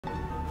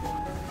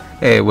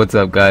Hey, what's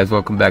up guys?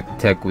 Welcome back to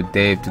Tech with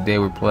Dave. Today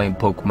we're playing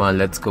Pokemon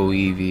Let's Go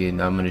Eevee,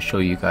 and I'm going to show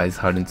you guys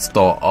how to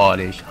install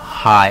Oddish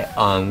high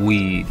on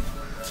weed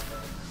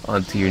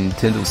onto your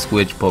Nintendo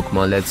Switch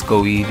Pokemon Let's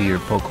Go Eevee or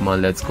Pokemon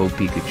Let's Go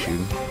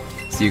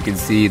Pikachu. So you can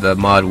see the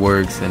mod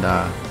works and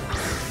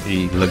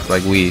he looks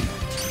like weed.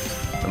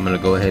 I'm going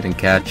to go ahead and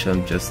catch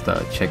him, just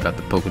check out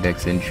the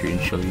Pokedex entry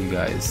and show you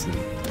guys. And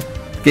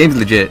the game's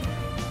legit.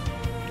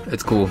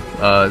 It's cool.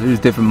 There's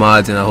different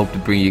mods and I hope to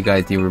bring you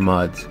guys newer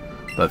mods.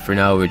 But for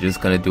now, we're just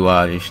gonna do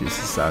Oddish.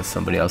 This is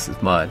somebody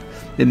else's mod.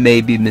 It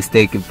may be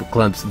mistaken for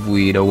clumps of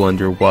weed. I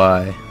wonder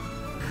why.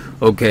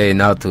 Okay,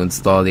 now to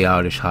install the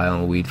Oddish High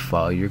on Weed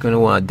file. You're gonna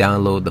want to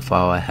download the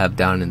file I have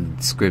down in the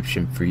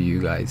description for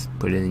you guys.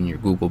 Put it in your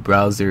Google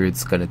browser.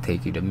 It's gonna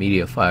take you to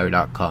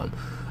MediaFire.com.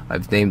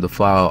 I've named the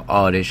file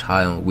Oddish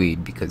High on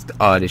Weed because the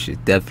Oddish is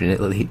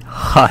definitely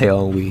high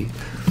on weed.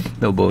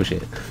 No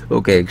bullshit.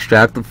 Okay,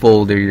 extract the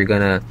folder. You're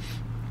gonna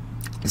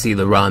see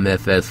the ROM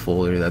FS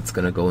folder that's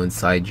gonna go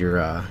inside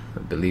your I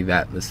believe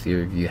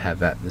atmosphere. If you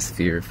have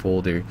atmosphere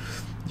folder,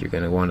 you're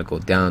gonna want to go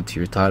down to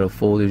your title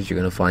folders. You're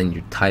gonna find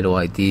your title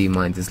ID.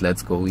 Mine is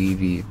Let's Go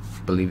Eevee.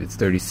 I believe it's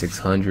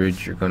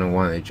 3600. You're gonna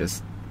want to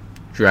just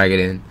drag it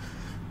in,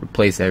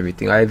 replace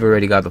everything. I've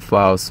already got the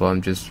file, so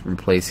I'm just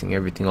replacing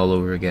everything all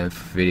over again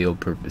for video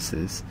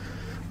purposes.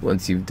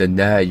 Once you've done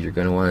that, you're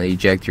gonna want to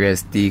eject your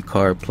SD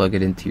card, plug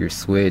it into your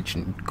Switch,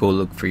 and go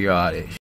look for your Oddish.